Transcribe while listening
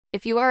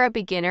If you are a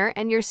beginner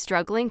and you're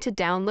struggling to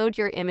download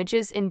your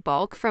images in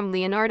bulk from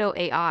Leonardo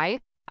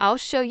AI, I'll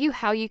show you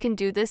how you can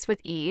do this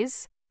with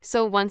ease.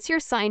 So once you're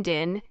signed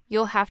in,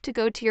 you'll have to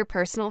go to your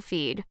personal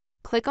feed.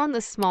 Click on the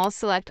small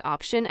select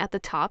option at the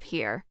top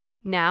here.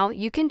 Now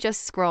you can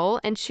just scroll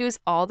and choose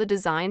all the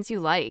designs you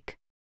like.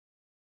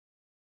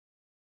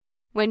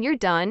 When you're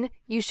done,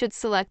 you should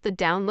select the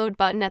download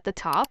button at the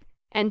top,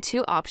 and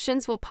two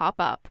options will pop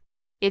up.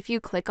 If you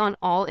click on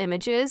all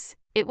images,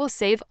 it will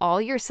save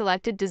all your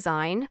selected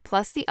design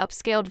plus the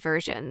upscaled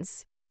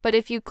versions. But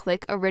if you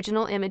click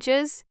original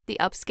images, the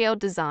upscaled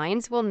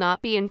designs will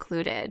not be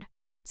included.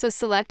 So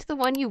select the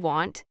one you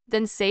want,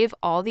 then save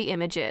all the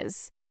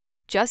images.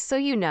 Just so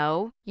you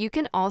know, you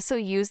can also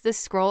use the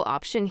scroll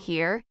option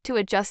here to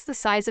adjust the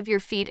size of your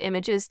feed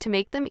images to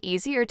make them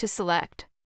easier to select.